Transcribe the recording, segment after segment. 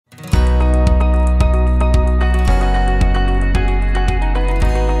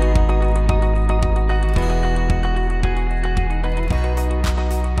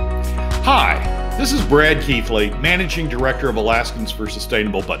Brad Keithley, Managing Director of Alaskans for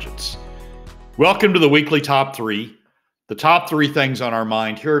Sustainable Budgets. Welcome to the weekly Top 3, the top 3 things on our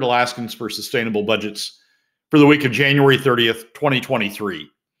mind here at Alaskans for Sustainable Budgets for the week of January 30th, 2023.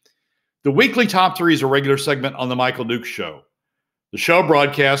 The weekly Top 3 is a regular segment on The Michael Dukes Show. The show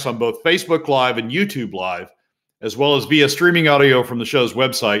broadcasts on both Facebook Live and YouTube Live, as well as via streaming audio from the show's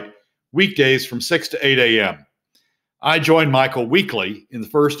website, weekdays from 6 to 8 a.m. I join Michael weekly in the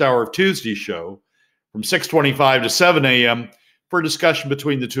first hour of Tuesday's show from 6:25 to 7 a.m. for a discussion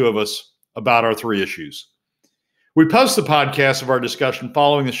between the two of us about our 3 issues. We post the podcast of our discussion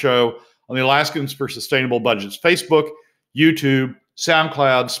following the show on the Alaskans for Sustainable Budgets Facebook, YouTube,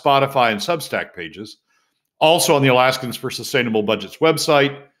 SoundCloud, Spotify, and Substack pages, also on the Alaskans for Sustainable Budgets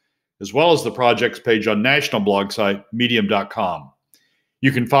website, as well as the project's page on national blog site, medium.com.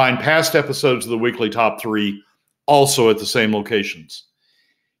 You can find past episodes of the weekly Top 3 also at the same locations.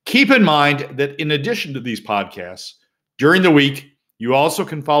 Keep in mind that in addition to these podcasts, during the week, you also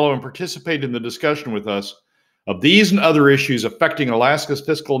can follow and participate in the discussion with us of these and other issues affecting Alaska's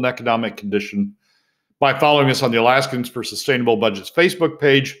fiscal and economic condition by following us on the Alaskans for Sustainable Budgets Facebook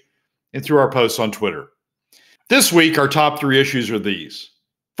page and through our posts on Twitter. This week, our top 3 issues are these.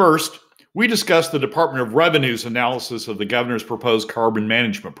 First, we discussed the Department of Revenue's analysis of the governor's proposed carbon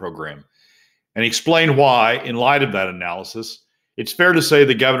management program and explain why, in light of that analysis, it's fair to say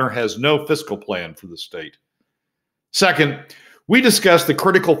the governor has no fiscal plan for the state. Second, we discussed the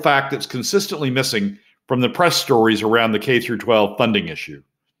critical fact that's consistently missing from the press stories around the K-12 funding issue.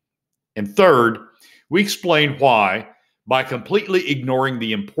 And third, we explained why, by completely ignoring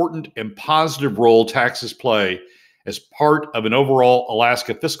the important and positive role taxes play as part of an overall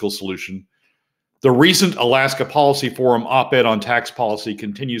Alaska fiscal solution, the recent Alaska Policy Forum op-ed on tax policy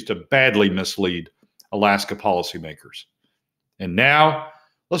continues to badly mislead Alaska policymakers. And now,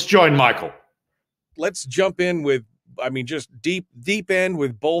 let's join Michael. Let's jump in with, just deep end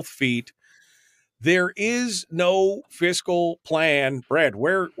with both feet. There is no fiscal plan. Brad,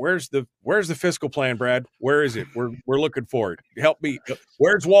 where's the fiscal plan, Brad? Where is it? We're looking for it. Help me.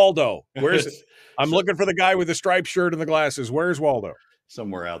 Where's Waldo? Where's it? I'm looking for the guy with the striped shirt and the glasses. Where's Waldo?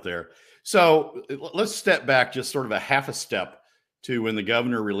 Somewhere out there. So let's step back just sort of a half a step to when the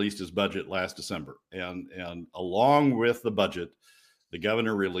governor released his budget last December. And along with the budget, the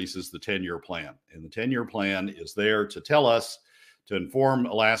governor releases the 10-year plan. And the 10-year plan is there to tell us, to inform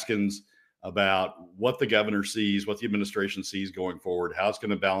Alaskans about what the governor sees, what the administration sees going forward, how it's going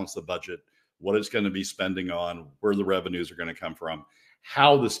to balance the budget, what it's going to be spending on, where the revenues are going to come from,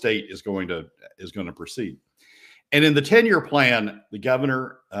 how the state is going to proceed. And in the 10-year plan, the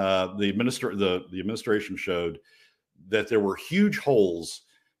governor, the administration showed that there were huge holes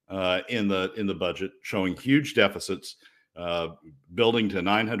in the budget, showing huge deficits, building to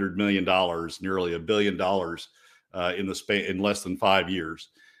 $900 million, nearly $1 billion in less than 5 years,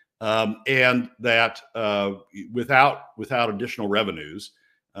 and that without additional revenues,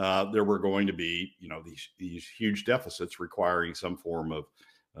 there were going to be these huge deficits requiring some form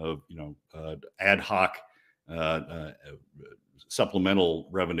of ad hoc supplemental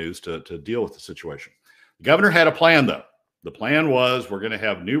revenues to deal with the situation. The governor had a plan, though. The plan was we're going to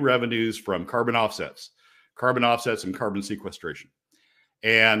have new revenues from carbon offsets and carbon sequestration.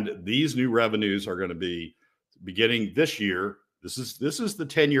 And these new revenues are going to be beginning this year. This is the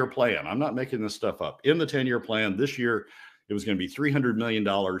 10-year plan. I'm not making this stuff up. In the 10-year plan, this year, it was going to be $300 million.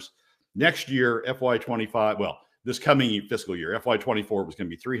 Next year, FY25, this coming fiscal year, FY24, was going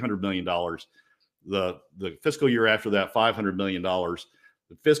to be $300 million. The fiscal year after that, $500 million.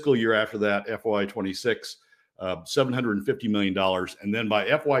 The fiscal year after that, FY26, $750 million. And then by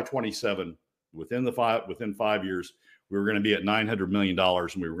FY27, within 5 years, we were going to be at $900 million,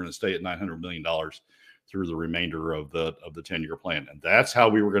 and we were going to stay at $900 million through the remainder of the 10-year plan. And that's how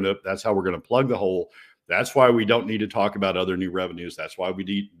we're going to plug the hole. That's why we don't need to talk about other new revenues. That's why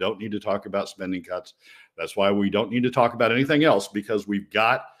we don't need to talk about spending cuts. That's why we don't need to talk about anything else, because we've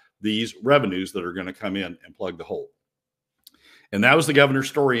got these revenues that are going to come in and plug the hole. And that was the governor's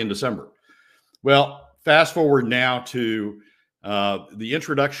story in December. Well, fast forward now to the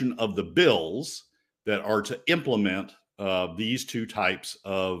introduction of the bills that are to implement these 2 types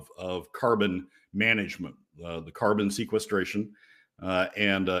of carbon management, the carbon sequestration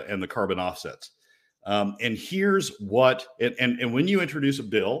and the carbon offsets. And here's what, and when you introduce a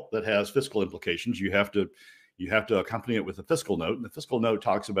bill that has fiscal implications, you have to accompany it with a fiscal note. And the fiscal note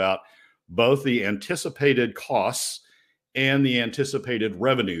talks about both the anticipated costs and the anticipated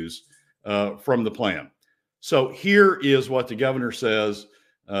revenues from the plan. So here is what the governor says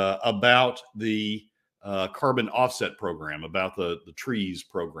about the carbon offset program, about the trees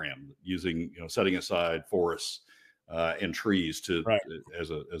program, using, setting aside forests and trees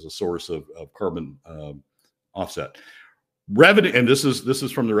as a source of carbon offset. Revenue, and this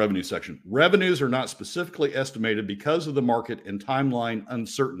is from the revenue section. Revenues are not specifically estimated because of the market and timeline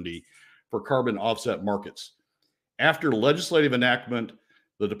uncertainty for carbon offset markets. After legislative enactment,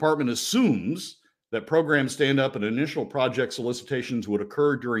 the department assumes that programs stand up and initial project solicitations would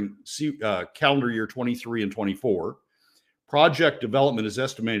occur during calendar year 23 and 24. Project development is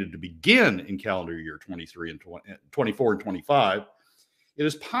estimated to begin in calendar year 23 and 24 and 25. It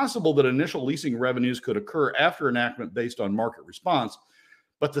is possible that initial leasing revenues could occur after enactment based on market response,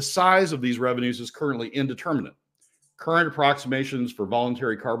 but the size of these revenues is currently indeterminate. Current approximations for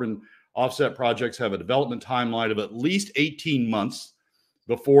voluntary carbon offset projects have a development timeline of at least 18 months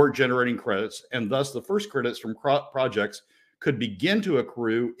before generating credits, and thus the first credits from projects could begin to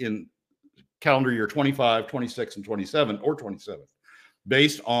accrue in calendar year 25, 26, and 27, or 27,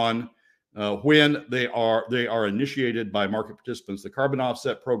 based on when they are initiated by market participants. The carbon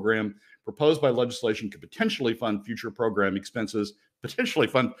offset program proposed by legislation could potentially fund future program expenses,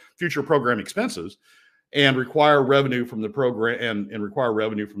 and require revenue from the program and require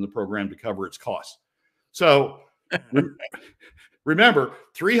revenue from the program to cover its costs. So remember,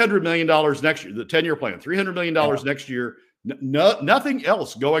 $300 million next year, the 10-year plan, $300 million next year, nothing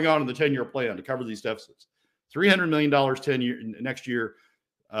else going on in the 10-year plan to cover these deficits. $300 million next year,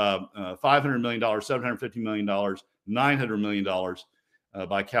 $500 million, $750 million, $900 million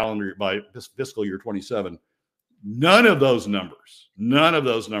by fiscal year 27. None of those numbers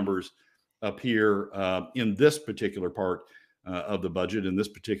appear in this particular part of the budget, in this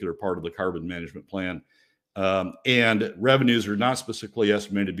particular part of the carbon management plan. And revenues are not specifically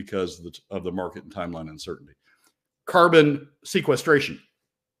estimated because of the market and timeline uncertainty. Carbon sequestration,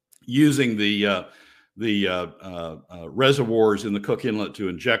 using the reservoirs in the Cook Inlet to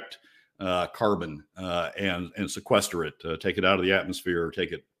inject carbon and sequester it, take it out of the atmosphere, or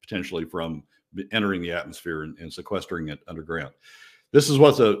take it potentially from entering the atmosphere and sequestering it underground. This is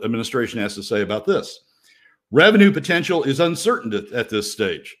what the administration has to say about this. Revenue potential is uncertain at this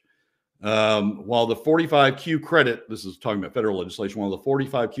stage. While the 45Q credit, this is talking about federal legislation, while the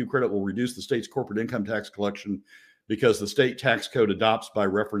 45Q credit will reduce the state's corporate income tax collection because the state tax code adopts by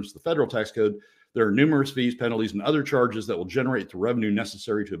reference the federal tax code, there are numerous fees, penalties, and other charges that will generate the revenue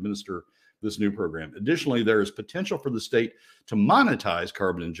necessary to administer this new program. Additionally, there is potential for the state to monetize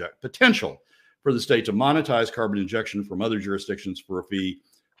carbon injection from other jurisdictions for a fee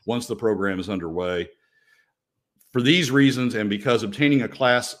once the program is underway. For these reasons, and because obtaining a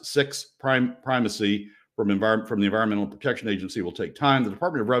Class 6 primacy from the Environmental Protection Agency will take time, the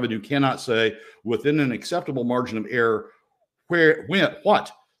Department of Revenue cannot say within an acceptable margin of error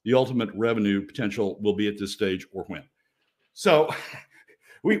what the ultimate revenue potential will be at this stage or when. So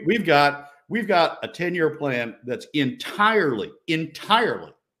we've got a 10-year plan that's entirely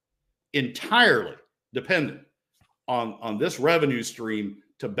dependent on this revenue stream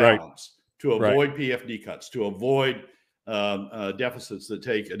to balance, to avoid PFD cuts, to avoid deficits that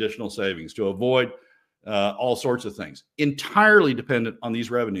take additional savings, to avoid all sorts of things. Entirely dependent on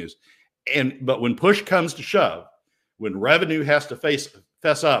these revenues. But when push comes to shove, when revenue has to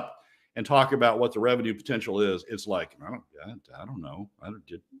fess up and talk about what the revenue potential is, it's like, I don't know.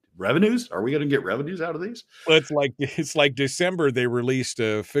 Revenues? Are we going to get revenues out of these? Well, it's like December, they released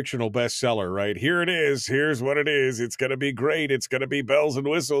a fictional bestseller, right? Here it is. Here's what it is. It's going to be great. It's going to be bells and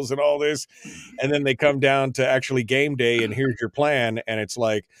whistles and all this. And then they come down to actually game day, and here's your plan. And it's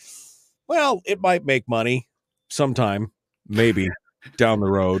like, well, it might make money sometime, maybe down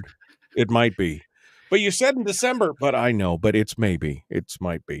the road. It might be. But you said in December, but I know, but it might be.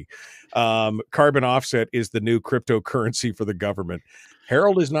 Carbon offset is the new cryptocurrency for the government.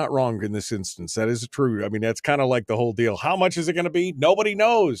 Harold is not wrong in this instance. That is true. I mean, that's kind of like the whole deal. How much is it going to be? Nobody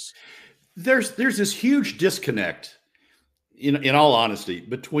knows. There's this huge disconnect, in all honesty,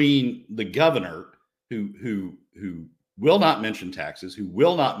 between the governor who will not mention taxes, who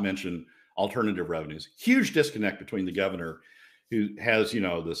will not mention alternative revenues. Huge disconnect between the governor, who has,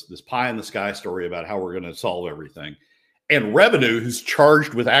 this pie in the sky story about how we're going to solve everything, and revenue, who's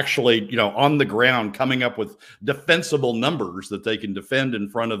charged with actually, on the ground coming up with defensible numbers that they can defend in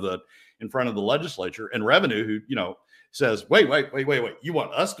front of the legislature. And revenue, who, says, wait, you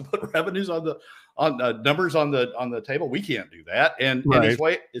want us to put revenues on numbers on the table? We can't do that. And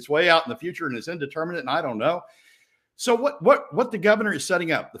it's way out in the future, and it's indeterminate, and I don't know. So what the governor is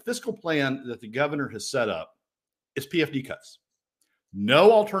setting up, the fiscal plan that the governor has set up, is PFD cuts.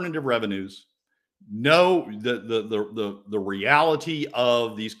 No alternative revenues. No, the reality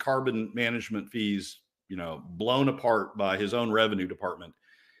of these carbon management fees blown apart by his own revenue department.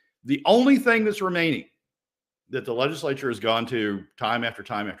 The only thing that's remaining that the legislature has gone to time after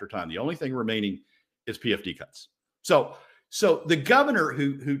time after time, the only thing remaining is PFD cuts. So the governor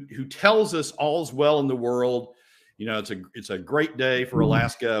who tells us all's well in the world, it's a great day for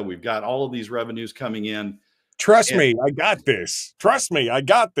Alaska. We've got all of these revenues coming in. Trust me, I got this. Trust me, I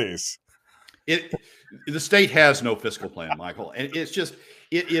got this. The state has no fiscal plan, Michael, and it's just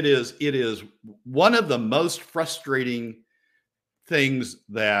it is one of the most frustrating things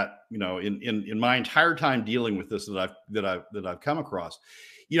that in my entire time dealing with this that I've come across.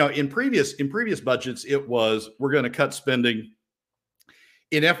 In previous budgets, it was we're going to cut spending.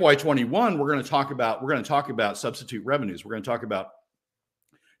 In FY21, we're going to talk about substitute revenues. We're going to talk about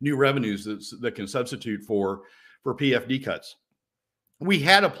new revenues that can substitute for PFD cuts. We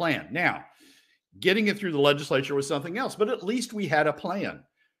had a plan. Now, getting it through the legislature was something else, but at least we had a plan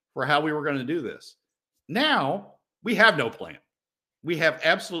for how we were going to do this. Now we have no plan. We have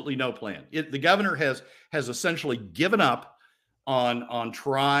absolutely no plan. The governor has essentially given up on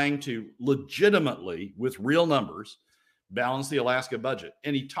trying to legitimately, with real numbers, balance the Alaska budget.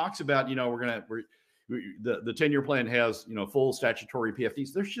 And he talks about, the 10-year plan has, full statutory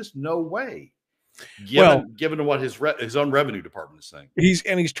PFDs. There's just no way, given what his own revenue department is saying.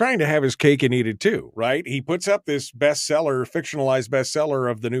 He's trying to have his cake and eat it too, right? He puts up this fictionalized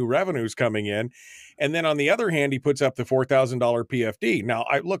bestseller of the new revenues coming in. And then on the other hand, he puts up the $4,000 PFD. Now,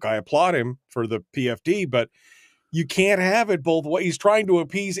 I applaud him for the PFD, but you can't have it both ways. He's trying to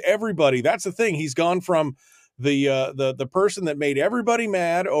appease everybody. That's the thing. He's gone from the person that made everybody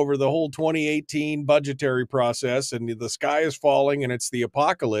mad over the whole 2018 budgetary process and the sky is falling and it's the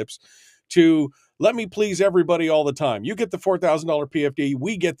apocalypse to let me please everybody all the time. You get the $4,000 PFD.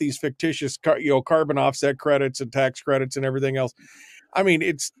 We get these fictitious carbon offset credits and tax credits and everything else. I mean,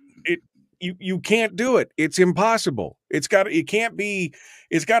 you can't do it. It's impossible. It's got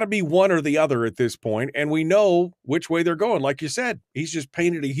to be one or the other at this point. And we know which way they're going. Like you said, he's just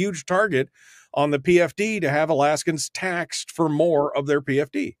painted a huge target on the PFD to have Alaskans taxed for more of their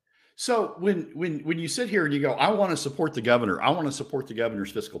PFD. So when you sit here and you go, I want to support the governor. I want to support the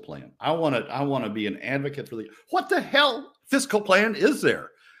governor's fiscal plan. I want to be an advocate for what the hell fiscal plan is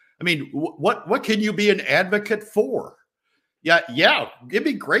there? I mean, what can you be an advocate for? Yeah, it'd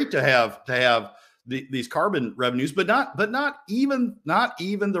be great to have these carbon revenues, but not even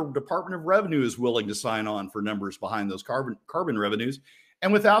the Department of Revenue is willing to sign on for numbers behind those carbon revenues,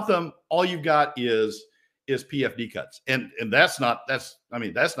 and without them, all you've got is PFD cuts, and that's not a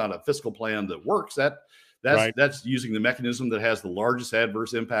fiscal plan that works. That's using the mechanism that has the largest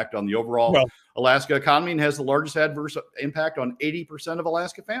adverse impact on the overall Alaska economy and has the largest adverse impact on 80% of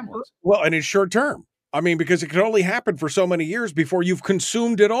Alaska families. Well, and it's short term. I mean, because it can only happen for so many years before you've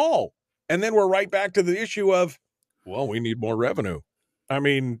consumed it all. And then we're right back to the issue of, we need more revenue. I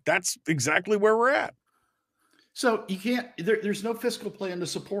mean, that's exactly where we're at. So you can't, there's no fiscal plan to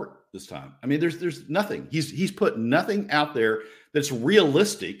support this time. I mean, there's nothing. He's put nothing out there that's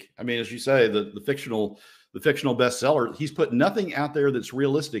realistic. I mean, as you say, the fictional bestseller, he's put nothing out there that's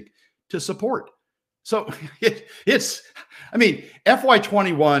realistic to support. So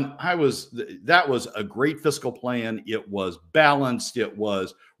FY21, that was a great fiscal plan. It was balanced.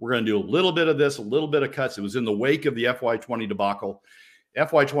 We're going to do a little bit of this, a little bit of cuts. It was in the wake of the FY20 debacle.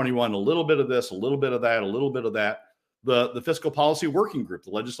 FY21, a little bit of this, a little bit of that, a little bit of that. The Fiscal Policy Working Group, the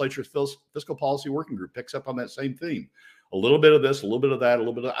legislature's Fiscal Policy Working Group picks up on that same theme. A little bit of this, a little bit of that, a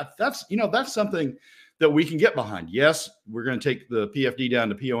little bit of that. That's something that we can get behind. Yes, we're going to take the PFD down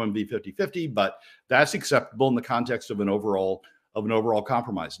to POMV 50-50, but that's acceptable in the context of an overall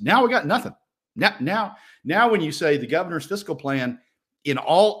compromise. Now we got nothing. Now when you say the governor's fiscal plan, in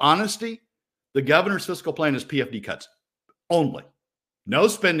all honesty, the governor's fiscal plan is PFD cuts only. No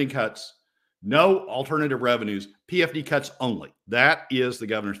spending cuts, no alternative revenues, PFD cuts only. That is the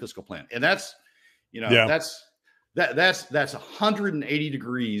governor's fiscal plan. And that's 180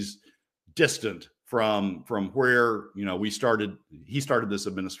 degrees distant from where he started this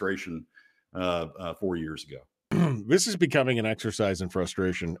administration 4 years ago. This is becoming an exercise in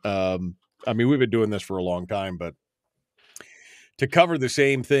frustration. I mean, we've been doing this for a long time, but to cover the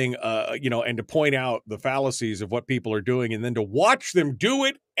same thing, and to point out the fallacies of what people are doing, and then to watch them do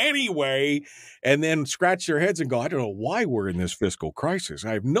it anyway, and then scratch their heads and go, I don't know why we're in this fiscal crisis.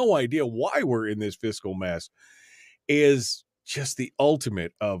 I have no idea why we're in this fiscal mess, is just the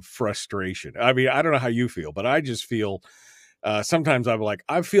ultimate of frustration. I mean, I don't know how you feel, but I just feel sometimes I'm like,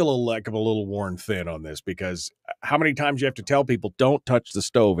 I feel like I'm a little worn thin on this, because how many times you have to tell people don't touch the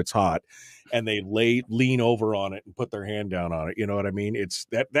stove, it's hot, and they lean over on it and put their hand down on it. You know what I mean? It's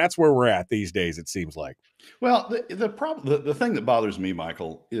that's where we're at these days, it seems like. Well, the problem, the thing that bothers me,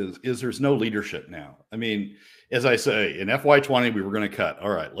 Michael, is there's no leadership now. I mean, as I say, in FY20 we were going to cut. All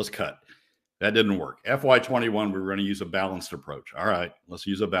right, let's cut. That didn't work. FY21 we were going to use a balanced approach. All right, let's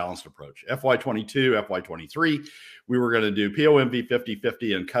use a balanced approach. FY22, FY23 we were going to do POMV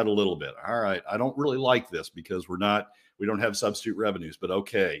 50-50 and cut a little bit. All right, I don't really like this because we don't have substitute revenues, but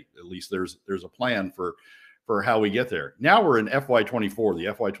okay, at least there's a plan for how we get there. Now we're in FY24, the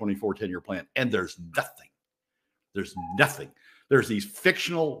FY24 10-year plan, and there's nothing. There's nothing. There's these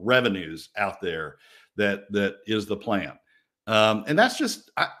fictional revenues out there that is the plan. And that's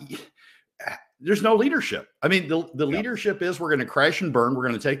just, there's no leadership. I mean, the leadership is we're going to crash and burn. We're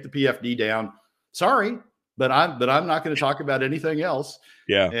going to take the PFD down. Sorry, but I'm not going to talk about anything else.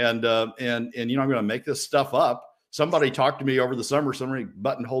 Yeah. And I'm going to make this stuff up. Somebody talked to me over the summer. Somebody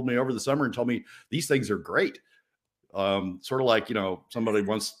buttonholed me over the summer and told me these things are great. Sort of like, somebody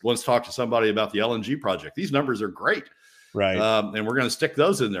once talked to somebody about the LNG project. These numbers are great. Right. And we're going to stick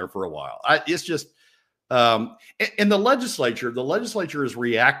those in there for a while. It's just, and the legislature is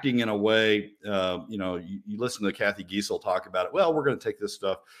reacting in a way, you listen to Kathy Giesel talk about it. Well, we're going to take this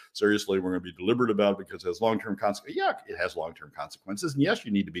stuff seriously. We're going to be deliberate about it because it has long-term consequences. Yeah, it has long-term consequences. And yes,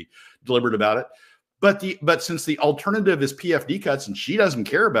 you need to be deliberate about it. But since the alternative is PFD cuts, and she doesn't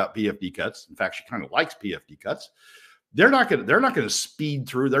care about PFD cuts, in fact, she kind of likes PFD cuts. They're not going to speed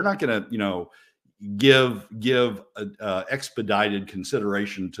through. They're not going to, give expedited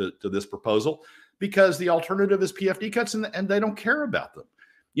consideration to this proposal because the alternative is PFD cuts, and they don't care about them.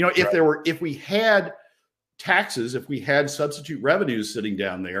 If we had taxes, if we had substitute revenues sitting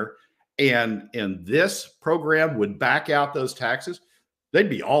down there, and this program would back out those taxes, they'd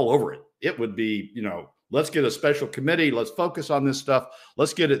be all over it. It would be, let's get a special committee. Let's focus on this stuff.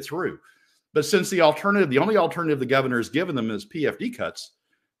 Let's get it through. But since the only alternative the governor has given them is PFD cuts,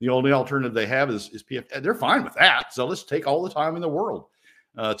 the only alternative they have is PFD. They're fine with that. So let's take all the time in the world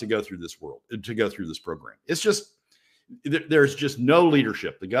to go through this program. It's just, there's just no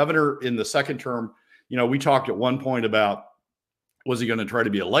leadership. The governor in the second term, we talked at one point about, was he going to try to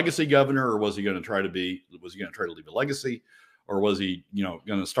be a legacy governor, or was he going to try to leave a legacy? Or was he, going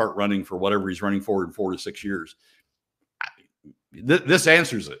to start running for whatever he's running for in 4 to 6 years? This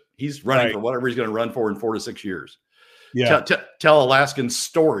answers it. He's running for whatever he's going to run for in 4 to 6 years. Yeah. Tell Alaskans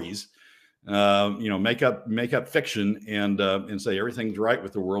stories, make up fiction and say everything's right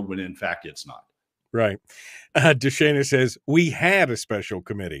with the world when in fact it's not. Right. Deshana says, we had a special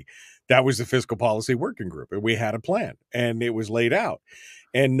committee. That was the Fiscal Policy Working Group. And we had a plan and it was laid out.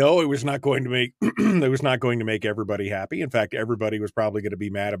 And no, it was not going to make everybody happy. In fact, everybody was probably going to be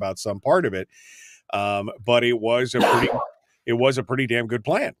mad about some part of it. But it was a pretty damn good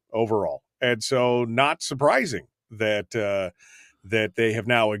plan overall. And so not surprising that they have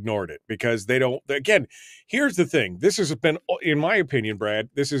now ignored it, because they don't. Again, here's the thing. This has been, in my opinion, Brad,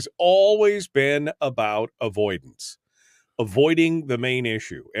 this has always been about avoiding the main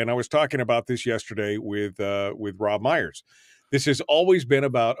issue. And I was talking about this yesterday with Rob Myers. This has always been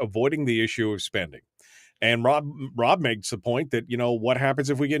about avoiding the issue of spending. And Rob makes the point that, what happens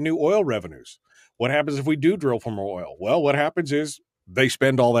if we get new oil revenues? What happens if we do drill for more oil? Well, what happens is they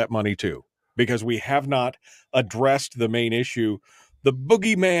spend all that money too, because we have not addressed the main issue. The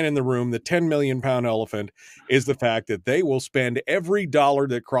boogeyman in the room, the 10 million pound elephant, is the fact that they will spend every dollar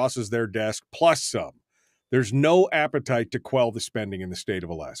that crosses their desk plus some. There's no appetite to quell the spending in the state of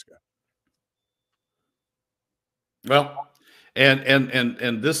Alaska. Well,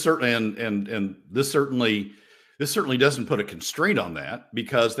 and this certainly doesn't put a constraint on that,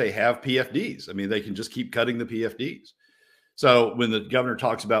 because they have PFDs. I mean, they can just keep cutting the PFDs. So when the governor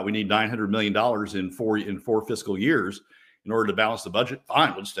talks about we need $900 million in four fiscal years in order to balance the budget,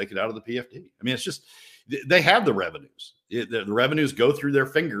 fine, we'll just take it out of the PFD. I mean, it's just, they have the revenues. The revenues go through their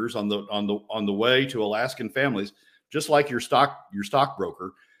fingers on the way to Alaskan families, just like your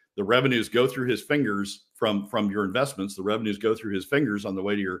stockbroker. The revenues go through his fingers from your investments. The revenues go through his fingers on the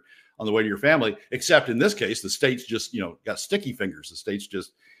way to your family. Except in this case, the state's just got sticky fingers. The state's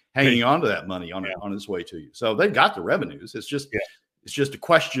just hanging on to that money on its way to you. So they've got the revenues. It's just a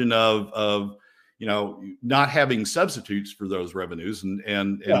question of not having substitutes for those revenues,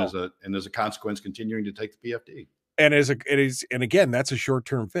 and as a consequence, continuing to take the PFD. And again, that's a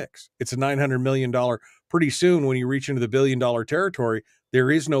short-term fix. It's a $900 million. Pretty soon, when you reach into the $1 billion territory,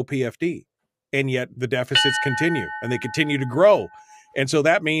 there is no PFD, and yet the deficits continue, and they continue to grow. And so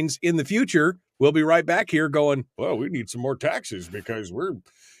that means in the future, We'll be right back here going, well, we need some more taxes because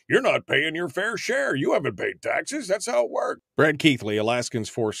you're not paying your fair share. You haven't paid taxes. That's how it works. Brad Keithley, Alaskans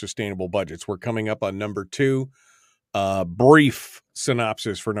for Sustainable Budgets. We're coming up on number 2. Brief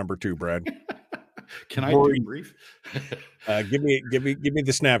synopsis for number 2, Brad. Can I do brief? Give me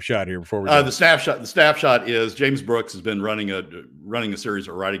the snapshot here before we go. The snapshot is James Brooks has been writing a series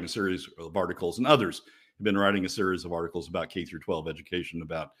of articles, and others have been writing a series of articles about K through 12 education,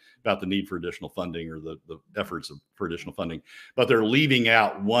 about the need for additional funding or the efforts for additional funding. But they're leaving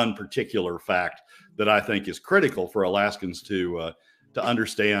out one particular fact that I think is critical for Alaskans to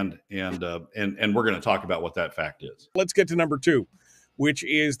understand, and we're going to talk about what that fact is. Let's get to number 2, which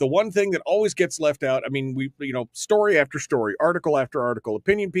is the one thing that always gets left out. I mean, story after story, article after article,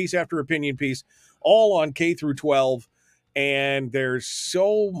 opinion piece after opinion piece, all on K through 12. And there's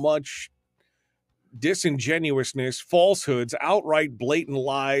so much disingenuousness, falsehoods, outright blatant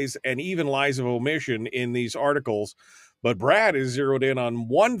lies, and even lies of omission in these articles. But Brad is zeroed in on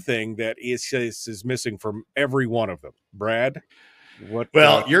one thing that is missing from every one of them. Brad? What?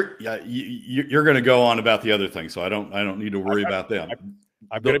 Well, you're going to go on about the other thing, so I don't need to worry about them.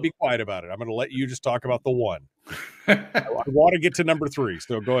 I'm going to be quiet about it. I'm going to let you just talk about the one. I want to get to number 3,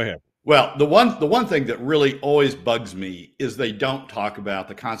 so go ahead. Well, the one thing that really always bugs me is they don't talk about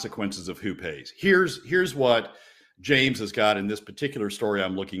the consequences of who pays. Here's what James has got in this particular story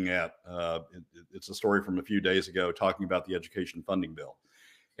I'm looking at. It's a story from a few days ago talking about the education funding bill,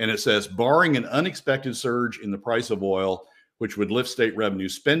 and it says, barring an unexpected surge in the price of oil, which would lift state revenue,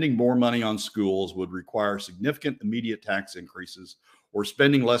 spending more money on schools would require significant immediate tax increases or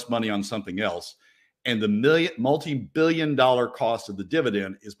spending less money on something else. And the multi-billion-dollar cost of the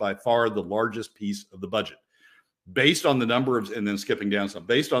dividend is by far the largest piece of the budget. Based on the number of, and then skipping down some,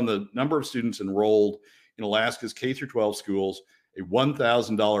 based on the number of students enrolled in Alaska's K through 12 schools, a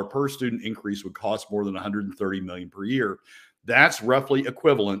 $1,000 per student increase would cost more than $130 million per year. That's roughly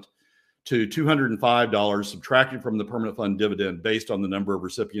equivalent to $205 subtracted from the permanent fund dividend based on the number of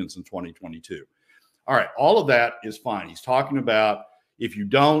recipients in 2022. All right, all of that is fine. He's talking about if you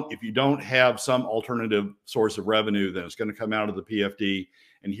don't have some alternative source of revenue, then it's going to come out of the PFD,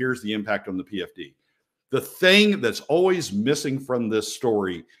 and here's the impact on the PFD. The thing that's always missing from this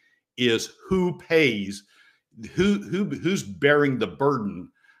story is who pays, who's bearing the burden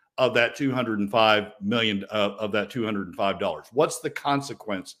of that $205 million of that $205. What's the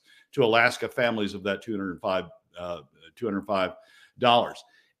consequence to Alaska families of that $205?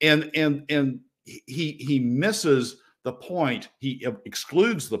 And he misses the point. He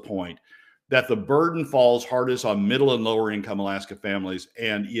excludes the point that the burden falls hardest on middle and lower income Alaska families,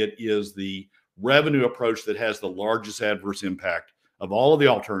 and it is the revenue approach that has the largest adverse impact of all of the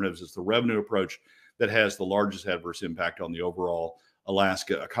alternatives. It's the revenue approach that has the largest adverse impact on the overall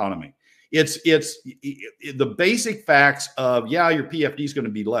Alaska economy. It's the basic facts of, yeah, your PFD is going to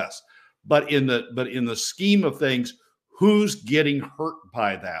be less, but in the scheme of things, who's getting hurt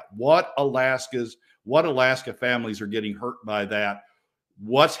by that? What Alaska families are getting hurt by that?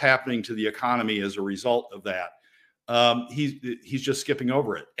 What's happening to the economy as a result of that? He's just skipping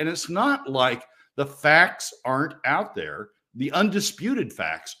over it. And it's not like the facts aren't out there. The undisputed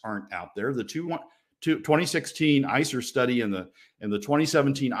facts aren't out there. The 2016 ICER study and the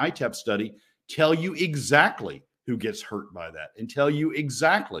 2017 ITEP study tell you exactly who gets hurt by that, and tell you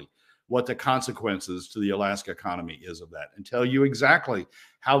exactly what the consequences to the Alaska economy is of that, and tell you exactly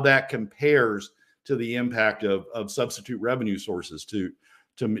how that compares to the impact of substitute revenue sources to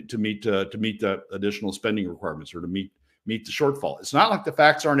meet the additional spending requirements, or to meet the shortfall. It's not like the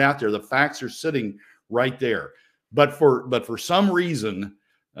facts aren't out there. The facts are sitting right there. But for some reason,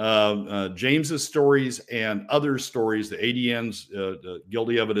 James's stories and others' stories, the ADN's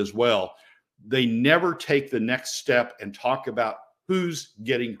guilty of it as well, they never take the next step and talk about who's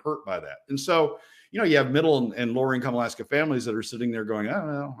getting hurt by that. And so, you have middle and lower income Alaska families that are sitting there going, oh,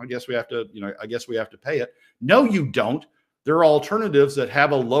 well, I guess we have to pay it. No, you don't. There are alternatives that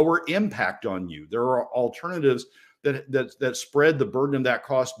have a lower impact on you. There are alternatives that spread the burden of that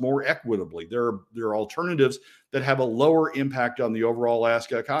cost more equitably. There are alternatives that have a lower impact on the overall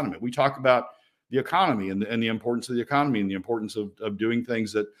Alaska economy. We talk about the economy and the importance of the economy and the importance of doing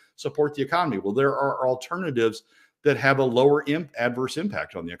things that support the economy. Well, there are alternatives that have a lower adverse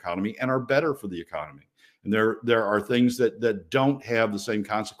impact on the economy and are better for the economy. And there are things that don't have the same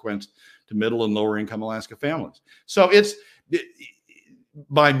consequence to middle and lower income Alaska families. So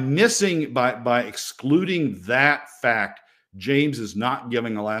by excluding that fact, James is not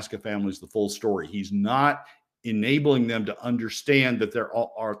giving Alaska families the full story. He's not enabling them to understand that there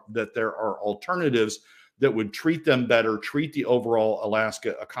are alternatives that would treat them better, treat the overall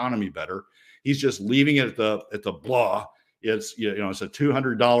Alaska economy better. He's just leaving it at the blah. It's it's a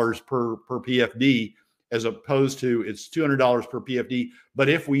 $200 per PFD, as opposed to it's $200 per PFD. But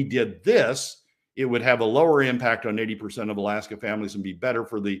if we did this, it would have a lower impact on 80% of Alaska families and be better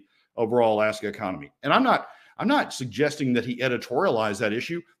for the overall Alaska economy. And I'm not suggesting that he editorialized that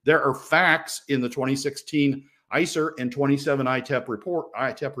issue. There are facts in the 2016 ICER and 27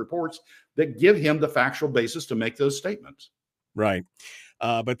 ITEP reports that give him the factual basis to make those statements. Right.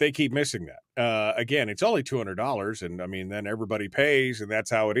 But they keep missing that. Again, it's only $200, and I mean, then everybody pays, and that's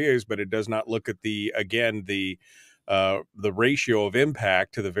how it is. But it does not look at the ratio of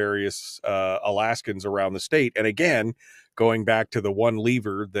impact to the various Alaskans around the state. And again, going back to the one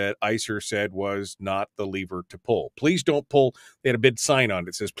lever that ICER said was not the lever to pull. Please don't pull. They had a big sign on it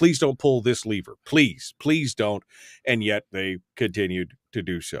that says, please don't pull this lever. Please don't. And yet they continued to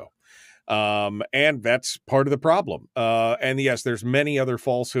do so. And that's part of the problem. And yes, there's many other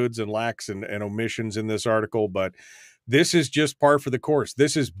falsehoods and lacks and omissions in this article, but this is just par for the course.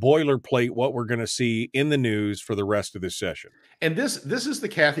 This is boilerplate what we're going to see in the news for the rest of this session. And this is the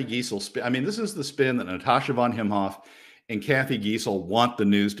Kathy Giessel spin. I mean, this is the spin that Natasha von Himhoff and Kathy Giessel want the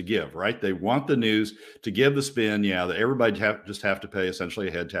news to give, right? They want the news to give the spin. Yeah, that everybody just have to pay essentially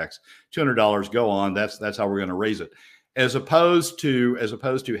a head tax, $200, go on. That's how we're going to raise it. As opposed to,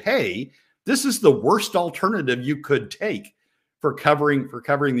 hey, this is the worst alternative you could take for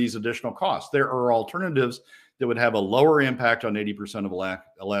covering these additional costs. There are alternatives that would have a lower impact on 80% of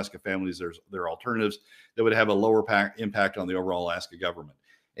Alaska families. There are alternatives that would have a lower impact on the overall Alaska government.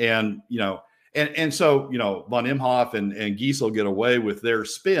 And so von Imhoff and Giessel get away with their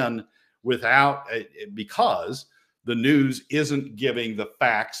spin because the news isn't giving the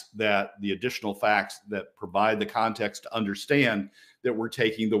additional facts that provide the context to understand that we're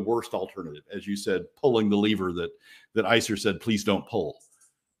taking the worst alternative, as you said, pulling the lever that ICER said, please don't pull.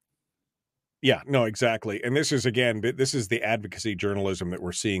 Yeah, no, exactly. And this is the advocacy journalism that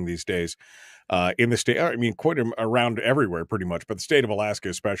we're seeing these days in the state. I mean, quite around everywhere pretty much, but the state of Alaska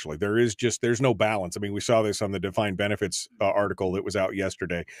especially. There's no balance. I mean, we saw this on the defined benefits article that was out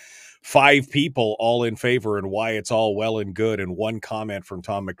yesterday. 5 people all in favor and why it's all well and good, and one comment from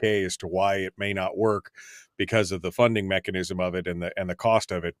Tom McKay as to why it may not work because of the funding mechanism of it and the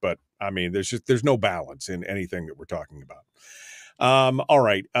cost of it. But I mean, there's no balance in anything that we're talking about. All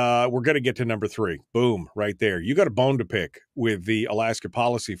right. We're going to get to number 3. Boom, right there. You got a bone to pick with the Alaska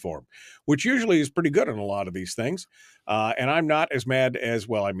Policy Forum, which usually is pretty good on a lot of these things. And I'm not as mad as,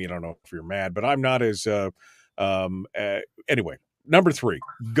 well, I mean, I don't know if you're mad, but I'm not as, anyway, number 3,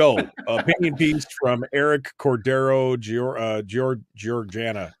 go. Opinion piece from Eric Cordero,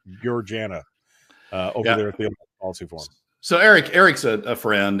 Georgiana, over there at the Policy Forum. So Eric's a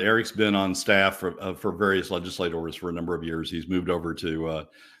friend. Eric's been on staff for various legislators for a number of years. He's moved over to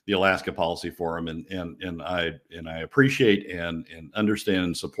the Alaska Policy Forum, and I appreciate and understand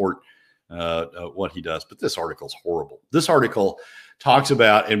and support what he does. But this article's horrible. This article talks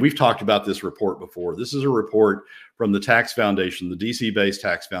about, and we've talked about this report before. This is a report from the Tax Foundation, the DC-based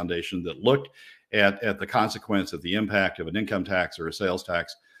Tax Foundation, that looked at the consequence of the impact of an income tax or a sales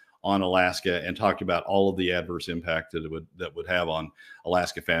tax on Alaska, and talked about all of the adverse impact that would have on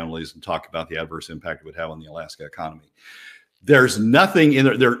Alaska families, and talk about the adverse impact it would have on the Alaska economy. There's nothing in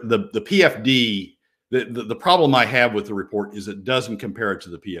there. The PFD, the problem I have with the report is it doesn't compare it to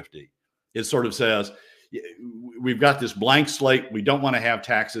the PFD. It sort of says, we've got this blank slate. We don't want to have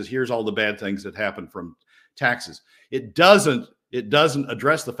taxes. Here's all the bad things that happen from taxes. It doesn't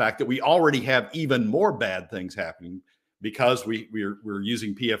address the fact that we already have even more bad things happening because we're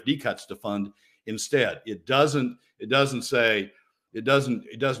using PFD cuts to fund instead. It doesn't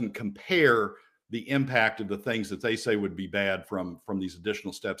compare the impact of the things that they say would be bad from these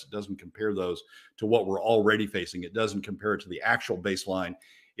additional steps. It doesn't compare those to what we're already facing. It doesn't compare it to the actual baseline.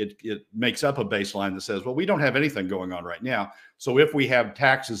 It makes up a baseline that says, well, we don't have anything going on right now, so if we have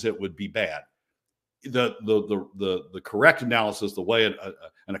taxes, it would be bad. The correct analysis, the way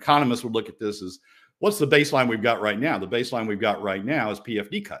an economist would look at this, is, what's the baseline we've got right now? The baseline we've got right now is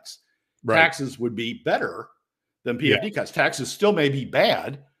PFD cuts. Right. Taxes would be better than PFD cuts. Taxes still may be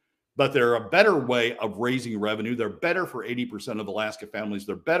bad, but they're a better way of raising revenue. They're better for 80% of Alaska families.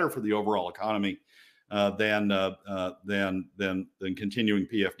 They're better for the overall economy than continuing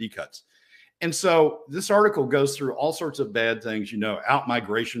PFD cuts. And so this article goes through all sorts of bad things.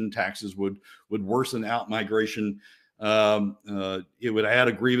 Out-migration taxes would worsen out-migration. It would add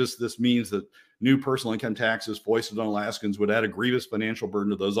a grievous. This means that new personal income taxes foisted on Alaskans would add a grievous financial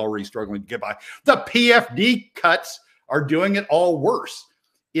burden to those already struggling to get by. The PFD cuts are doing it all worse.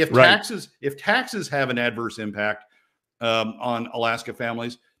 If taxes have an adverse impact on Alaska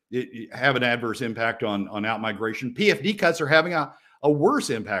families, have an adverse impact on outmigration. PFD cuts are having a worse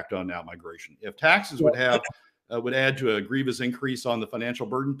impact on outmigration. If taxes would add to a grievous increase on the financial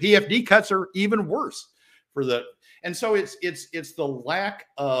burden, PFD cuts are even worse for the. And so it's the lack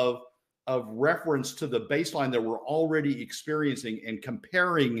of reference to the baseline that we're already experiencing and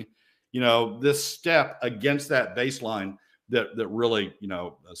comparing, this step against that baseline that really,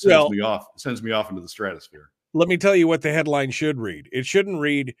 sends me off into the stratosphere. Let me tell you what the headline should read. It shouldn't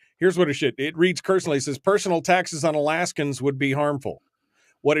read, here's what it should. It reads personally, it says personal taxes on Alaskans would be harmful.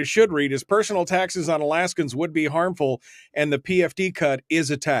 What it should read is personal taxes on Alaskans would be harmful, and the PFD cut is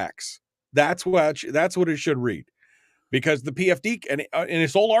a tax. That's what it should read. Because the PFD and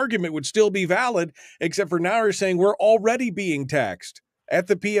his whole argument would still be valid, except for now you're saying we're already being taxed at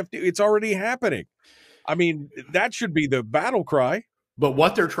the PFD. It's already happening. I mean, that should be the battle cry. But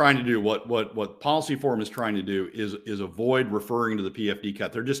what they're trying to do, what Policy Forum is trying to do is avoid referring to the PFD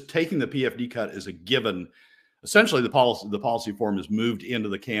cut. They're just taking the PFD cut as a given. Essentially, the Policy Forum has moved into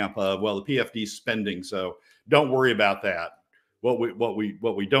the camp of, well, the PFD spending, so don't worry about that. What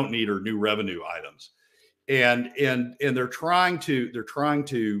we don't need are new revenue items. And they're trying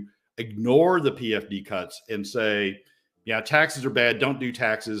to ignore the PFD cuts and say, yeah, taxes are bad. Don't do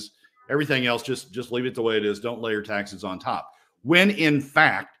taxes. Everything else, just leave it the way it is. Don't layer taxes on top. When in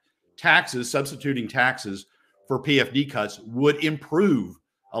fact, substituting taxes for PFD cuts would improve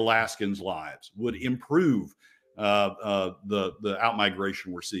Alaskans' lives, would improve the outmigration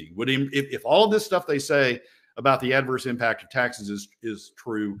we're seeing. If all of this stuff they say about the adverse impact of taxes is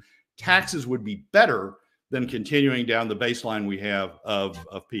true, taxes would be better than continuing down the baseline we have of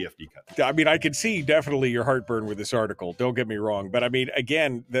PFD cuts. I mean, I could see definitely your heartburn with this article. Don't get me wrong, but I mean,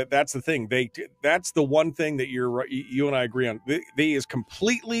 again, that's the thing. That's the one thing that you and I agree on. They has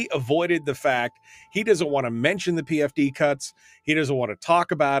completely avoided the fact he doesn't want to mention the PFD cuts. He doesn't want to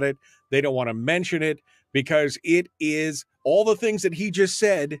talk about it. They don't want to mention it because it is all the things that he just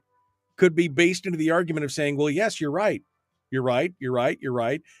said could be based into the argument of saying, well, yes, you're right. You're right.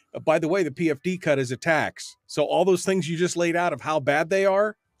 By the way, the PFD cut is a tax. So all those things you just laid out of how bad they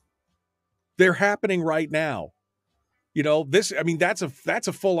are, they're happening right now. That's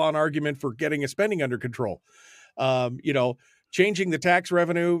a full-on argument for getting a spending under control. Changing the tax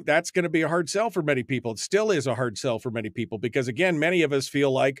revenue, that's going to be a hard sell for many people. It still is a hard sell for many people because, again, many of us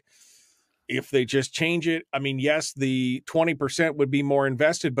feel like if they just change it, I mean, yes, the 20% would be more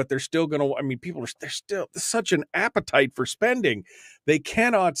invested, but they're still going to, there's still such an appetite for spending. They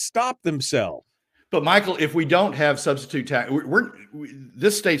cannot stop themselves. But Michael, if we don't have substitute tax,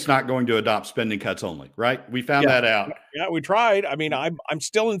 this state's not going to adopt spending cuts only, right? We found that out. Yeah, we tried. I mean, I'm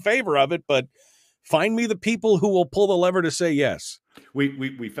still in favor of it, but find me the people who will pull the lever to say yes. We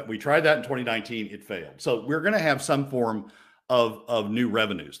tried that in 2019. It failed. So we're going to have some form of new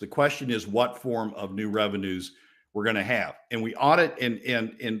revenues. The question is what form of new revenues we're going to have. And we audit,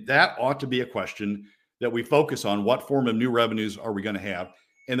 and that ought to be a question that we focus on. What form of new revenues are we going to have?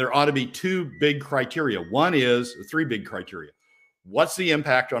 And there ought to be three big criteria. What's the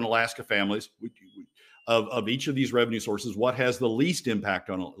impact on Alaska families of each of these revenue sources? What has the least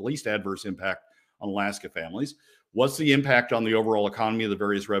adverse impact on Alaska families? What's the impact on the overall economy of the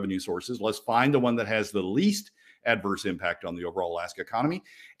various revenue sources? Let's find the one that has the least adverse impact on the overall Alaska economy.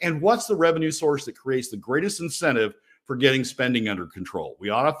 And what's the revenue source that creates the greatest incentive for getting spending under control? We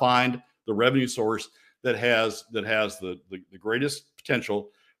ought to find the revenue source that has the greatest potential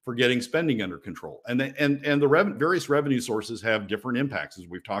for getting spending under control. And the various revenue sources have different impacts, as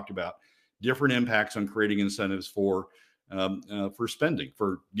we've talked about, different impacts on creating incentives for spending,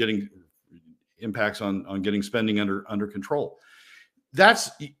 for getting impacts on getting spending under control.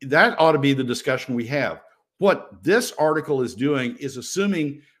 That ought to be the discussion we have. What this article is doing is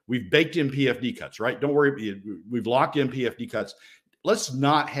assuming we've baked in PFD cuts, right? Don't worry, we've locked in PFD cuts. Let's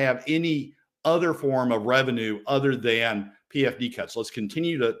not have any other form of revenue other than PFD cuts. Let's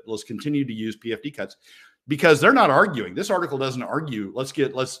continue to use PFD cuts because they're not arguing. This article doesn't argue. Let's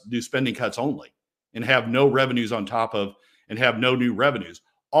do spending cuts only and have no revenues on top of and have no new revenues.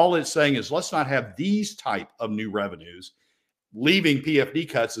 All it's saying is let's not have these type of new revenues, leaving PFD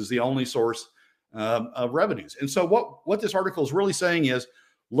cuts as the only source of revenues. And so what this article is really saying is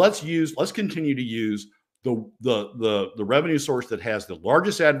let's continue to use the revenue source that has the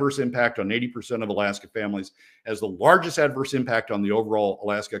largest adverse impact on 80% of Alaska families, has the largest adverse impact on the overall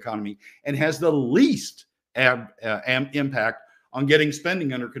Alaska economy, and has the least impact on getting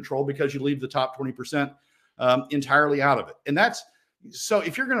spending under control because you leave the top 20% entirely out of it. And that's so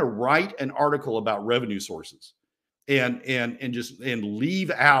if you're going to write an article about revenue sources and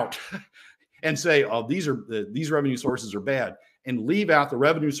leave out and say, oh, these revenue sources are bad, and leave out the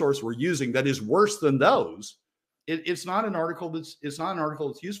revenue source we're using that is worse than those, it's not an article that's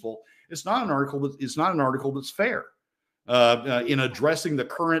useful. It's not an article that's fair in addressing the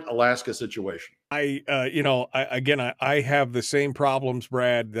current Alaska situation. I have the same problems,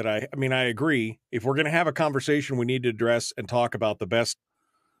 Brad, that I agree. If we're going to have a conversation, we need to address and talk about the best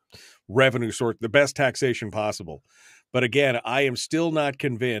revenue source, the best taxation possible. But again, I am still not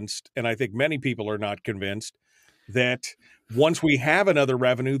convinced, and I think many people are not convinced, that once we have another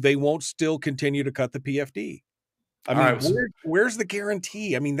revenue, they won't still continue to cut the PFD. Where's the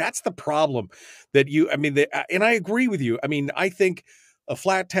guarantee? I mean, that's the problem and I agree with you. I mean, I think a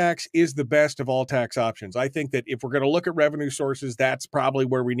flat tax is the best of all tax options. I think that if we're going to look at revenue sources, that's probably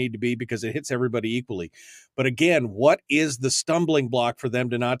where we need to be because it hits everybody equally. But again, what is the stumbling block for them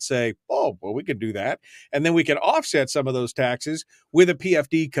to not say, oh, well, we can do that. And then we can offset some of those taxes with a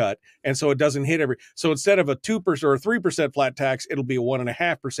PFD cut. And so it doesn't hit so instead of a 2% or a 3% flat tax, it'll be a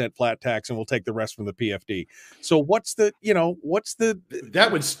 1.5% flat tax and we'll take the rest from the PFD. So that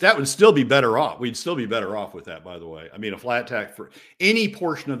would still be better off. We'd still be better off with that, by the way. I mean, a flat tax for any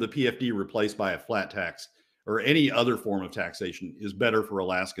portion of the PFD replaced by a flat tax or any other form of taxation is better for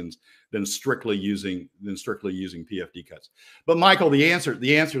Alaskans than strictly using PFD cuts. But Michael, the answer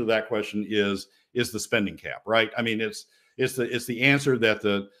to that question is the spending cap, right? I mean, it's the answer that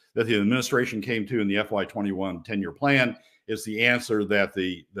the administration came to in the FY21 10-year plan. It's the answer that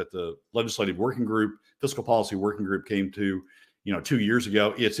the legislative working group, fiscal policy working group, came to 2 years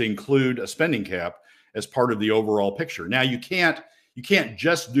ago. It's include a spending cap as part of the overall picture. Now you can't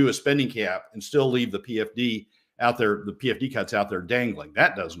just do a spending cap and still leave the PFD out there, the PFD cuts out there dangling.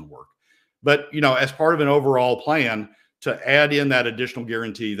 That doesn't work. But as part of an overall plan to add in that additional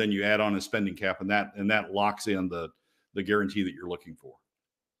guarantee, then you add on a spending cap, and that locks in the guarantee that you're looking for.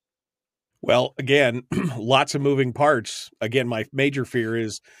 Well, again, lots of moving parts. Again, my major fear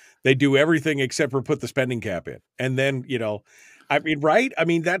is they do everything except for put the spending cap in. And then, right? I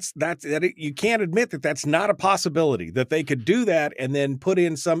mean, that's you can't admit that that's not a possibility, that they could do that and then put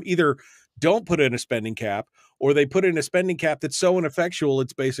in either don't put in a spending cap or they put in a spending cap that's so ineffectual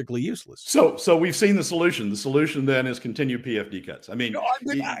it's basically useless. So we've seen the solution. The solution then is continued PFD cuts. I mean,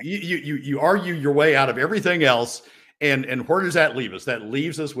 you argue your way out of everything else. And where does that leave us? That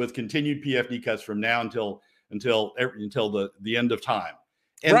leaves us with continued PFD cuts from now until the end of time.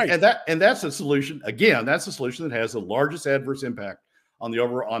 And, right. and that's a solution. Again, that's a solution that has the largest adverse impact on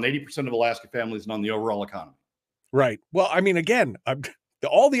 80% of Alaska families and on the overall economy. Right. Well, I mean, again,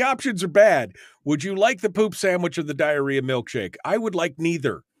 all the options are bad. Would you like the poop sandwich or the diarrhea milkshake? I would like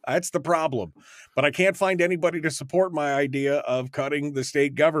neither. That's the problem. But I can't find anybody to support my idea of cutting the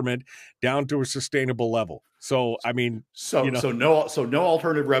state government down to a sustainable level. So, I mean, so no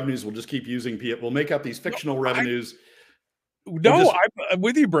alternative revenues. We'll just keep using We'll make up these fictional revenues. I'm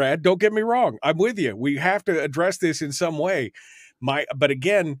with you, Brad. Don't get me wrong. I'm with you. We have to address this in some way. But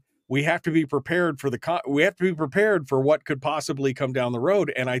again, we have to be prepared for what could possibly come down the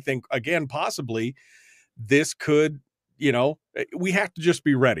road. And I think, again, possibly this could, we have to just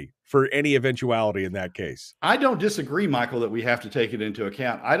be ready for any eventuality in that case. I don't disagree, Michael, that we have to take it into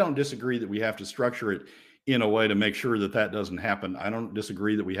account. I don't disagree that we have to structure it in a way to make sure that doesn't happen. I don't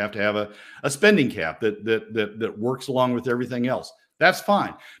disagree that we have to have a spending cap that works along with everything else. That's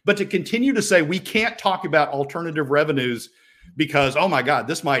fine. But to continue to say we can't talk about alternative revenues because, oh my God,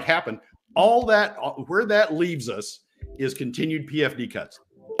 this might happen. Where that leaves us is continued PFD cuts.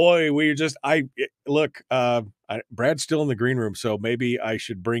 Boy, Brad's still in the green room, so maybe I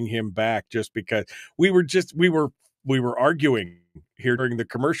should bring him back just because we were arguing here during the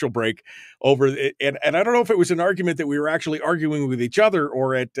commercial break over it. And I don't know if it was an argument that we were actually arguing with each other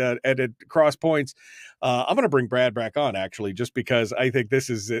or at cross points. I'm going to bring Brad back on actually, just because I think this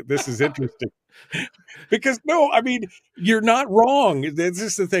is interesting. Because you're not wrong. This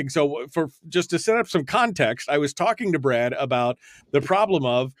is the thing. So just to set up some context, I was talking to Brad about the problem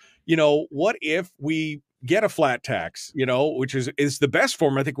of, what if we get a flat tax, which is the best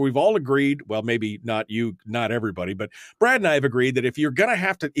form. I think we've all agreed. Well, maybe not you, not everybody, but Brad and I have agreed that if you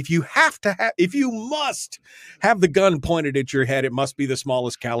must have the gun pointed at your head, it must be the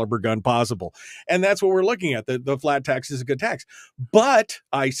smallest caliber gun possible. And that's what we're looking at. The flat tax is a good tax. But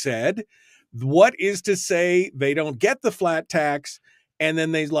I said, what is to say they don't get the flat tax? And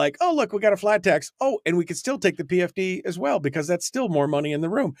then they're like, oh, look, we got a flat tax. Oh, and we could still take the PFD as well, because that's still more money in the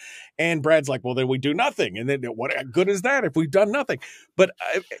room. And Brad's like, well, then we do nothing. And then what good is that if we've done nothing? But,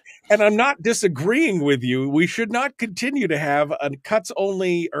 and I'm not disagreeing with you. We should not continue to have a cuts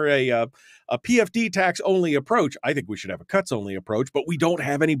only or a PFD tax only approach. I think we should have a cuts only approach, but we don't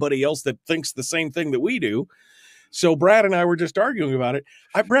have anybody else that thinks the same thing that we do. So Brad and I were just arguing about it.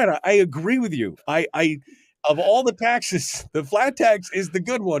 Brad, I agree with you. Of all the taxes, the flat tax is the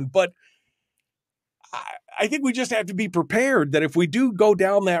good one, but I think we just have to be prepared that if we do go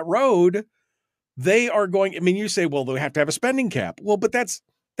down that road, they are going. I mean, you say, well, they have to have a spending cap. Well, but that's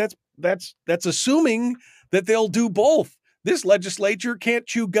assuming that they'll do both. This legislature can't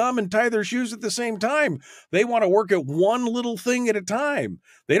chew gum and tie their shoes at the same time. They want to work at one little thing at a time.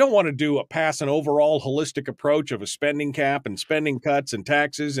 They don't want to pass an overall holistic approach of a spending cap and spending cuts and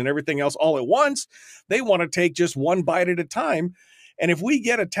taxes and everything else all at once. They want to take just one bite at a time. And if we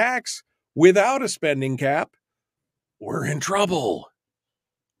get a tax without a spending cap, we're in trouble.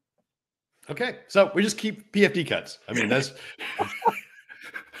 Okay, so we just keep PFD cuts. I mean, that's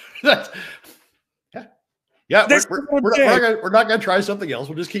yeah. We're not going to try something else.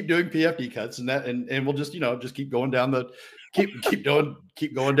 We'll just keep doing PFD cuts, and we'll just just keep going down the keep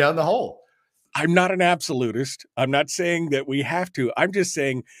going down the hole. I'm not an absolutist. I'm not saying that we have to. I'm just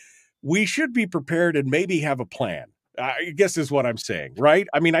saying we should be prepared and maybe have a plan. I guess is what I'm saying, right?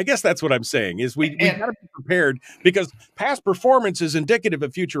 I mean, I guess that's what I'm saying is we got to be prepared because past performance is indicative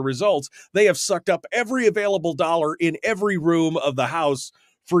of future results. They have sucked up every available dollar in every room of the House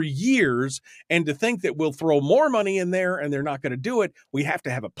for years. And to think that we'll throw more money in there and they're not going to do it, we have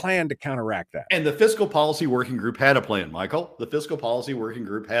to have a plan to counteract that. And the Fiscal Policy Working Group had a plan, Michael. The Fiscal Policy Working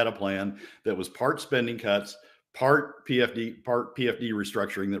Group had a plan that was part spending cuts, part PFD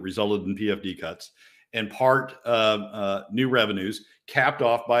restructuring that resulted in PFD cuts, and part new revenues capped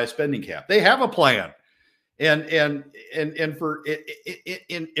off by a spending cap. They have a plan. And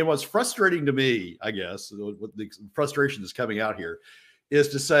what's frustrating to me, I guess, what the frustration that's coming out here is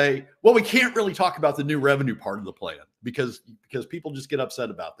to say, well, we can't really talk about the new revenue part of the plan because people just get upset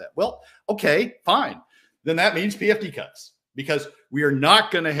about that. Well, okay, fine. Then that means PFD cuts because we are not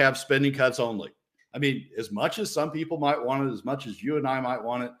going to have spending cuts only. I mean, as much as some people might want it, as much as you and I might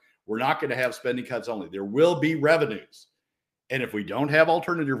want it, we're not going to have spending cuts only. There will be revenues. And if we don't have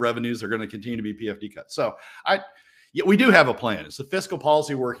alternative revenues, they're going to continue to be PFD cuts. So we do have a plan. It's the Fiscal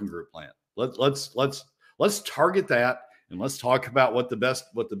Policy Working Group plan. Let's target that. And let's talk about what the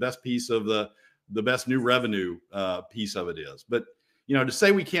best piece of the best new revenue piece of it is. But, to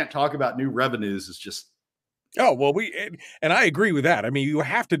say we can't talk about new revenues is just. Oh, well, and I agree with that. I mean, you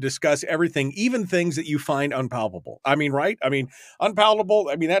have to discuss everything, even things that you find unpalatable. I mean, right? I mean, unpalatable.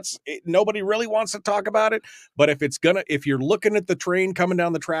 I mean, nobody really wants to talk about it. But if you're looking at the train coming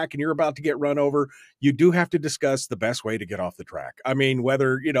down the track and you're about to get run over, you do have to discuss the best way to get off the track. I mean,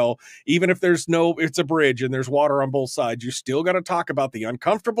 whether, even if it's a bridge and there's water on both sides, you still got to talk about the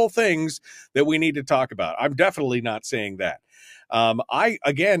uncomfortable things that we need to talk about. I'm definitely not saying that. I,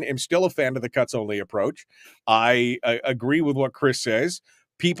 again, am still a fan of the cuts only approach. I agree with what Chris says.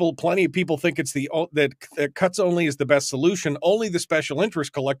 Plenty of people think it's that cuts only is the best solution. Only the special interests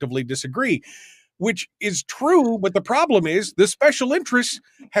collectively disagree, which is true. But the problem is the special interests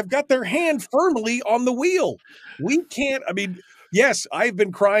have got their hand firmly on the wheel. We can't, yes, I've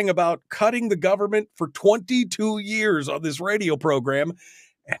been crying about cutting the government for 22 years on this radio program,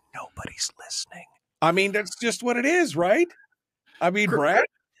 and nobody's listening. I mean, that's just what it is, right? I mean, Brad,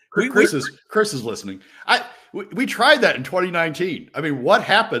 Chris is listening. We tried that in 2019. I mean, what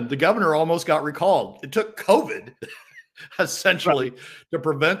happened? The governor almost got recalled. It took COVID essentially to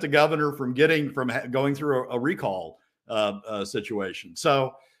prevent the governor from going through a recall situation.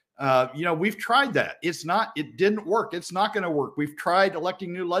 So, we've tried that. It didn't work. It's not going to work. We've tried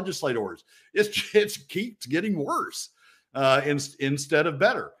electing new legislators. It keeps getting worse instead of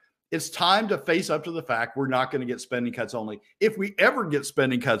better. It's time to face up to the fact we're not going to get spending cuts only. If we ever get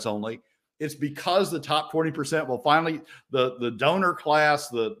spending cuts only, it's because the top 20% will finally, the donor class,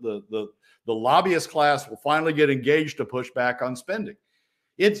 the lobbyist class will finally get engaged to push back on spending.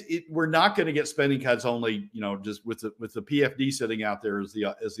 We're not going to get spending cuts only, just with the PFD sitting out there as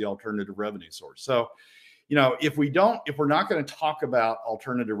the alternative revenue source. So, if we're not going to talk about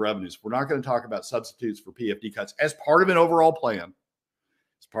alternative revenues, we're not going to talk about substitutes for PFD cuts as part of an overall plan.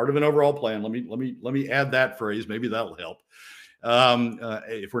 Part of an overall plan. Let me add that phrase. Maybe that'll help.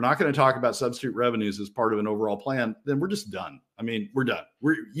 If we're not going to talk about substitute revenues as part of an overall plan, then we're just done. I mean, we're done.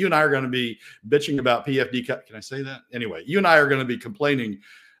 You and I are going to be bitching about PFD cut. Can I say that? Anyway, you and I are going to be complaining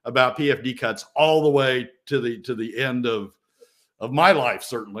about PFD cuts all the way to the end of my life,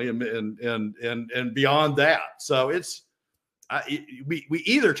 certainly, and beyond that. So we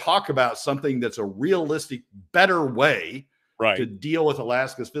either talk about something that's a realistic, better way to deal with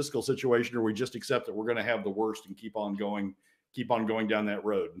Alaska's fiscal situation, or we just accept that we're going to have the worst and keep on going down that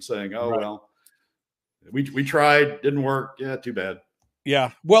road and saying, well, we tried, didn't work. Yeah, too bad.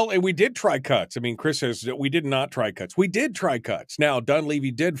 Yeah. Well, and we did try cuts. I mean, Chris says that we did not try cuts. We did try cuts. Now, Dunleavy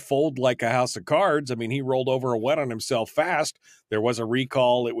did fold like a house of cards. I mean, he rolled over and wet on himself fast. There was a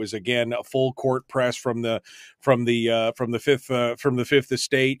recall. It was again a full court press from the fifth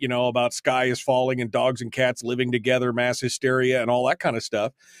estate, you know, about sky is falling and dogs and cats living together, mass hysteria and all that kind of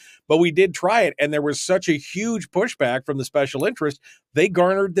stuff. But we did try it, and there was such a huge pushback from the special interest, they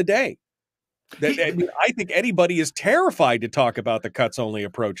garnered the day. I mean, I think anybody is terrified to talk about the cuts only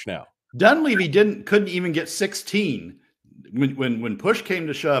approach now. Dunleavy couldn't even get 16 when push came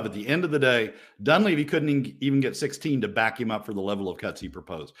to shove. At the end of the day, Dunleavy couldn't even get 16 to back him up for the level of cuts he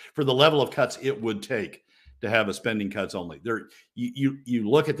proposed, for the level of cuts it would take to have a spending cuts only. There, you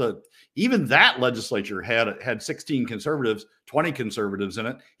look at even that legislature had 16 conservatives, 20 conservatives in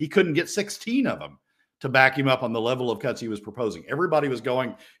it. He couldn't get 16 of them to back him up on the level of cuts he was proposing. Everybody was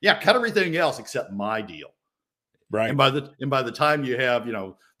going, yeah, cut everything else except my deal. Right. And by the time you have, you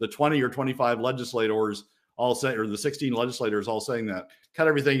know, the 20 or 25 legislators all say, or the 16 legislators all saying that, cut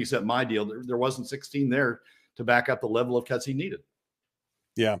everything except my deal, there wasn't 16 there to back up the level of cuts he needed.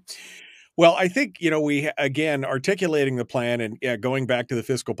 Yeah. Well, I think, you know, we, again, articulating the plan and going back to the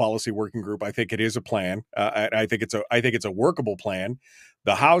fiscal policy working group, I think it is a plan. I think it's a workable plan.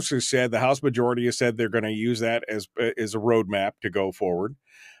 The House the House majority has said they're going to use that as a roadmap to go forward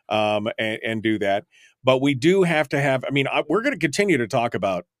and do that. But we do have to have, I mean, we're going to continue to talk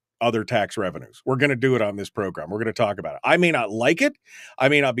about other tax revenues. We're going to do it on this program. We're going to talk about it. I may not like it. I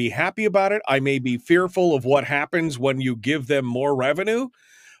may not be happy about it. I may be fearful of what happens when you give them more revenue.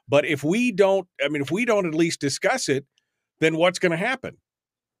 But if we don't at least discuss it, then what's going to happen?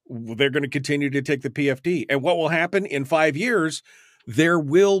 They're going to continue to take the PFD. And what will happen in 5 years? There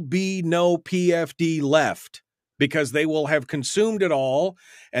will be no PFD left because they will have consumed it all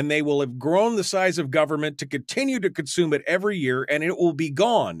and they will have grown the size of government to continue to consume it every year, and it will be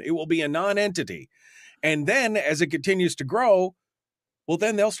gone. It will be a non-entity. And then as it continues to grow, well,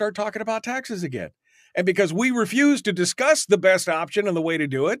 then they'll start talking about taxes again. And because we refuse to discuss the best option and the way to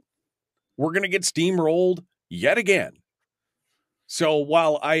do it, we're going to get steamrolled yet again. So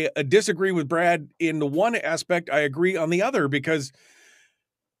while I disagree with Brad in the one aspect, I agree on the other, because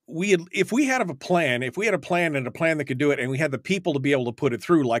if we had a plan and a plan that could do it, and we had the people to be able to put it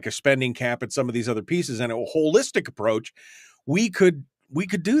through, like a spending cap and some of these other pieces and a holistic approach, we could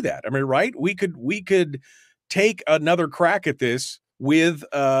do that. I mean, right? We could take another crack at this with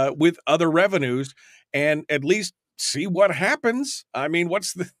other revenues and at least see what happens. I mean,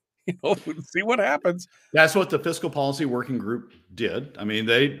 see what happens. That's what the fiscal policy working group did. I mean,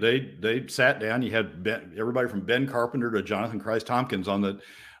 they sat down. You had everybody from Ben Carpenter to Jonathan Christ Tompkins on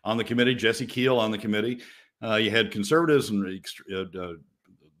the committee, Jesse Keel on the committee. You had conservatives and the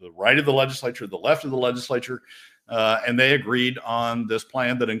right of the legislature, the left of the legislature, and they agreed on this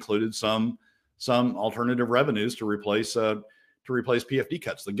plan that included some alternative revenues to replace PFD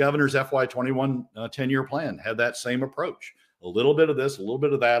cuts. The governor's FY21 10-year plan had that same approach. A little bit of this, a little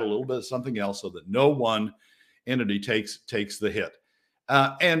bit of that, a little bit of something else, so that no one entity takes the hit.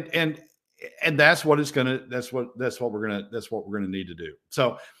 And that's what it's gonna. That's what we're gonna need to do.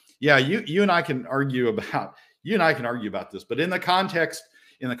 So, yeah, you and I can argue about this, but in the context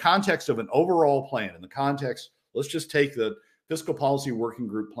of an overall plan, let's just take the fiscal policy working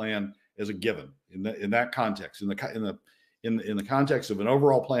group plan as a given. In that context, in the context of an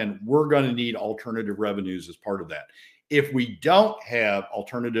overall plan, we're going to need alternative revenues as part of that. If we don't have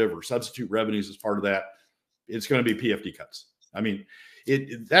alternative or substitute revenues as part of that, it's going to be PFD cuts. I mean,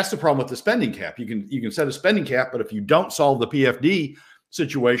 that's the problem with the spending cap. You can set a spending cap, but if you don't solve the PFD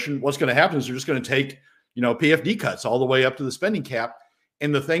situation, what's going to happen is they're just going to take, PFD cuts all the way up to the spending cap.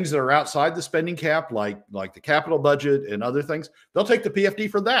 And the things that are outside the spending cap, like the capital budget and other things, they'll take the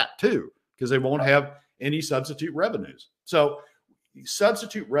PFD for that too, because they won't have any substitute revenues. So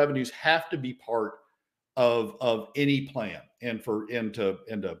substitute revenues have to be part of any plan, and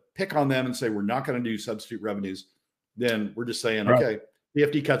to pick on them and say we're not going to do substitute revenues, then we're just saying, right, okay,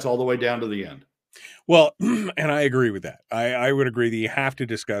 PFD cuts all the way down to the end. Well, and I agree with that. I would agree that you have to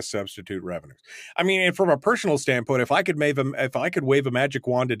discuss substitute revenues. I mean, and from a personal standpoint, if I could wave a magic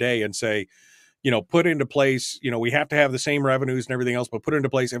wand today and say, put into place, we have to have the same revenues and everything else, but put into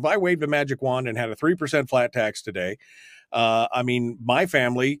place. If I waved a magic wand and had a 3% flat tax today, I mean, my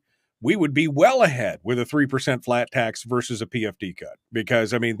family, we would be well ahead with a 3% flat tax versus a PFD cut,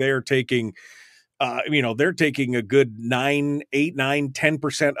 because I mean, they're taking a good 8, 9,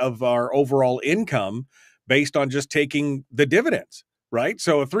 10% of our overall income based on just taking the dividends, right?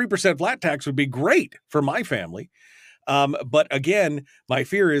 So a 3% flat tax would be great for my family. But again, my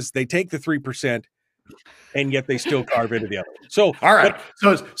fear is they take the 3%, and yet they still carve into the other. So, all right.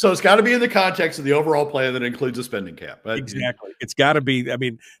 So it's got to be in the context of the overall plan that includes a spending cap. But, exactly. It's got to be. I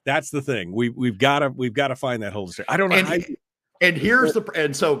mean, that's the thing. We've got to find that whole. I don't know. And here's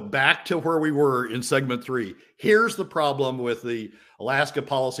so back to where we were in segment 3. Here's the problem with the Alaska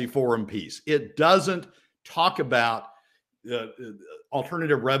Policy Forum piece. It doesn't talk about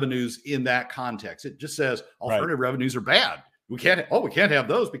alternative revenues in that context. It just says alternative revenues are bad. We can't have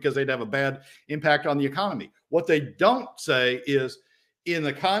those because they'd have a bad impact on the economy. What they don't say is in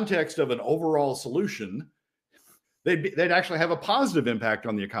the context of an overall solution, they'd actually have a positive impact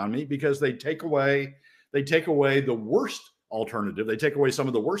on the economy because they take away the worst alternative. They take away some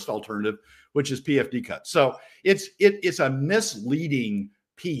of the worst alternative, which is PFD cuts. So it's a misleading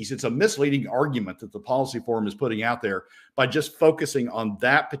piece. It's a misleading argument that the Policy Forum is putting out there by just focusing on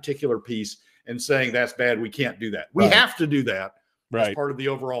that particular piece and saying that's bad. We can't do that. We have to do that as part of the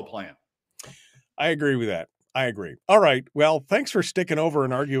overall plan. I agree with that. I agree. All right. Well, thanks for sticking over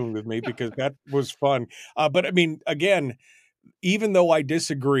and arguing with me because that was fun. But I mean, again, even though I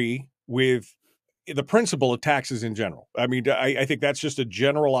disagree with the principle of taxes in general. I mean, I think that's just a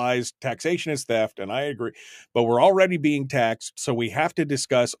generalized taxation is theft, and I agree. But we're already being taxed, so we have to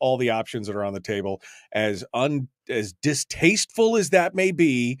discuss all the options that are on the table. As distasteful as that may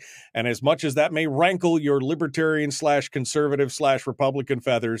be, and as much as that may rankle your libertarian / conservative / Republican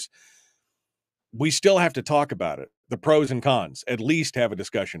feathers, we still have to talk about it. The pros and cons, at least have a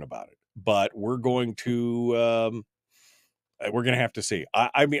discussion about it. But we're going to have to see.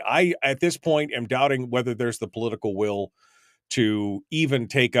 I mean, at this point am doubting whether there's the political will to even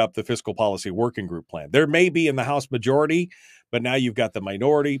take up the fiscal policy working group plan. There may be in the House majority, but now you've got the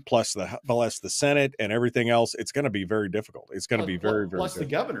minority plus the Senate and everything else. It's going to be very difficult. It's going to be very, very plus difficult.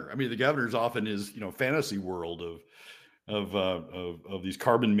 The governor. I mean, the governor's often his fantasy world of these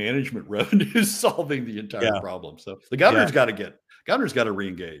carbon management revenues solving the entire problem. So the governor's got to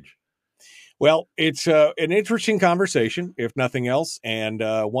re-engage. Well, it's an interesting conversation, if nothing else, and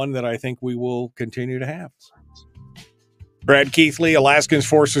one that I think we will continue to have. Brad Keithley, Alaskans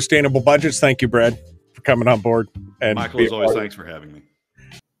for Sustainable Budgets. Thank you, Brad, for coming on board. And Michael, as always, thanks for having me.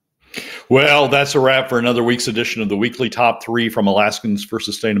 Well, that's a wrap for another week's edition of the weekly top 3 from Alaskans for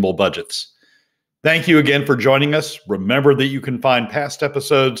Sustainable Budgets. Thank you again for joining us. Remember that you can find past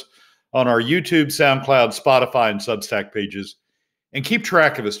episodes on our YouTube, SoundCloud, Spotify, and Substack pages. And keep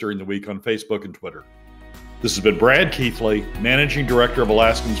track of us during the week on Facebook and Twitter. This has been Brad Keithley, Managing Director of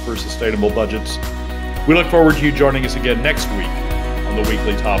Alaskans for Sustainable Budgets. We look forward to you joining us again next week on the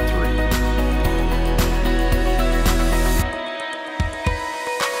Weekly Top 3.